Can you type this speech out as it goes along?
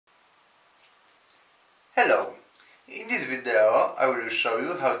Hello! In this video I will show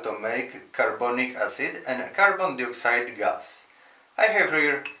you how to make carbonic acid and carbon dioxide gas. I have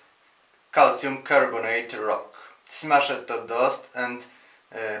here calcium carbonate rock, smashed to dust, and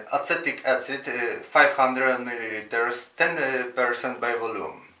acetic acid 500 ml, 10% by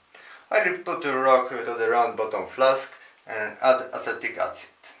volume. I will put the rock to the round bottom flask and add acetic acid.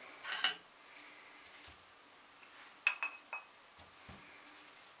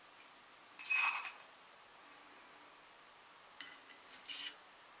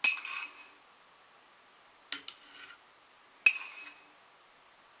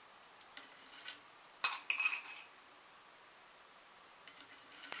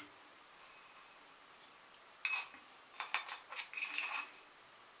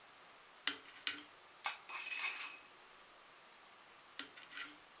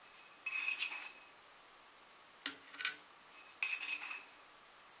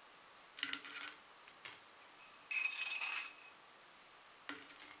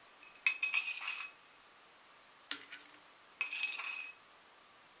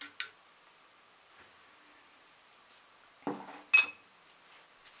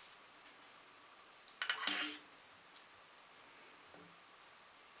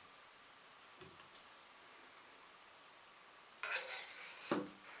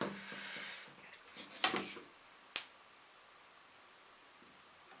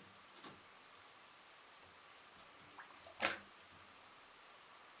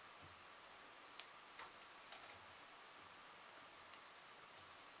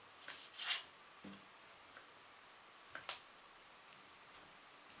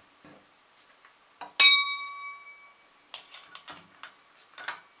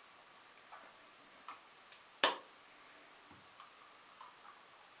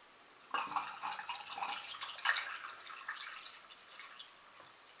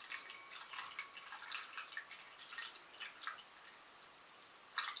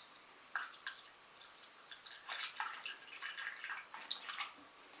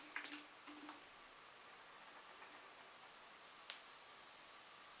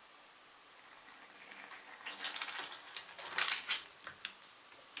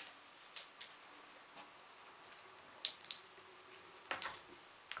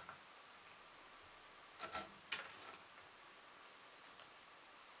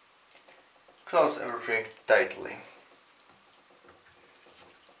 Close everything tightly.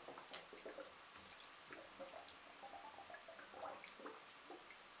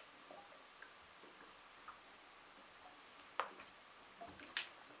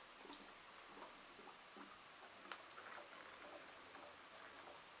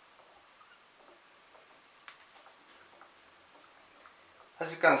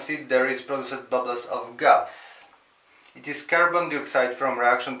 As you can see, there is produced bubbles of gas. It is carbon dioxide from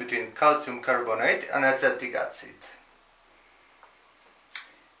reaction between calcium carbonate and acetic acid.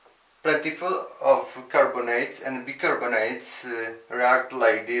 Plentiful of carbonates and bicarbonates react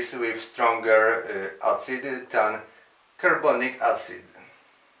like this with stronger acid than carbonic acid.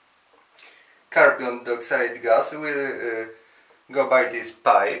 Carbon dioxide gas will go by this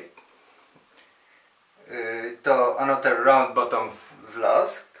pipe to another round bottom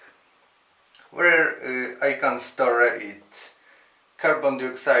flask, where I can store it. Carbon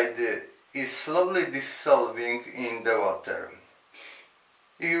dioxide is slowly dissolving in the water.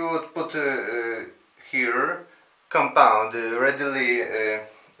 You would put here compound readily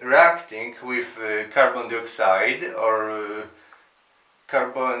reacting with carbon dioxide or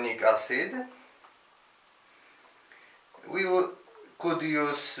carbonic acid. We could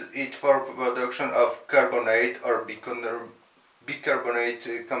use it for production of carbonate or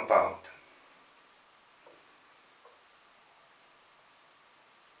bicarbonate compound.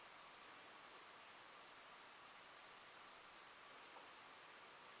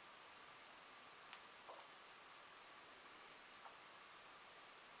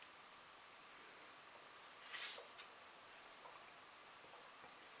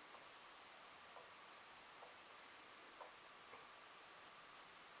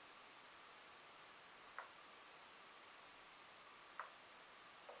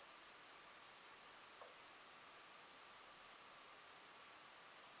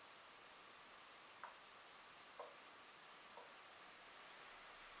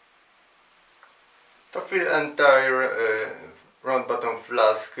 To fill entire round bottom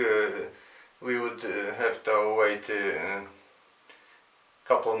flask, we would have to wait a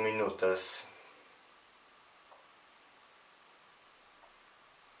couple minutes.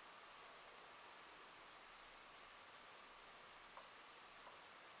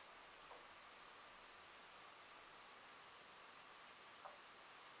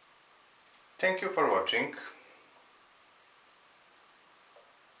 Thank you for watching.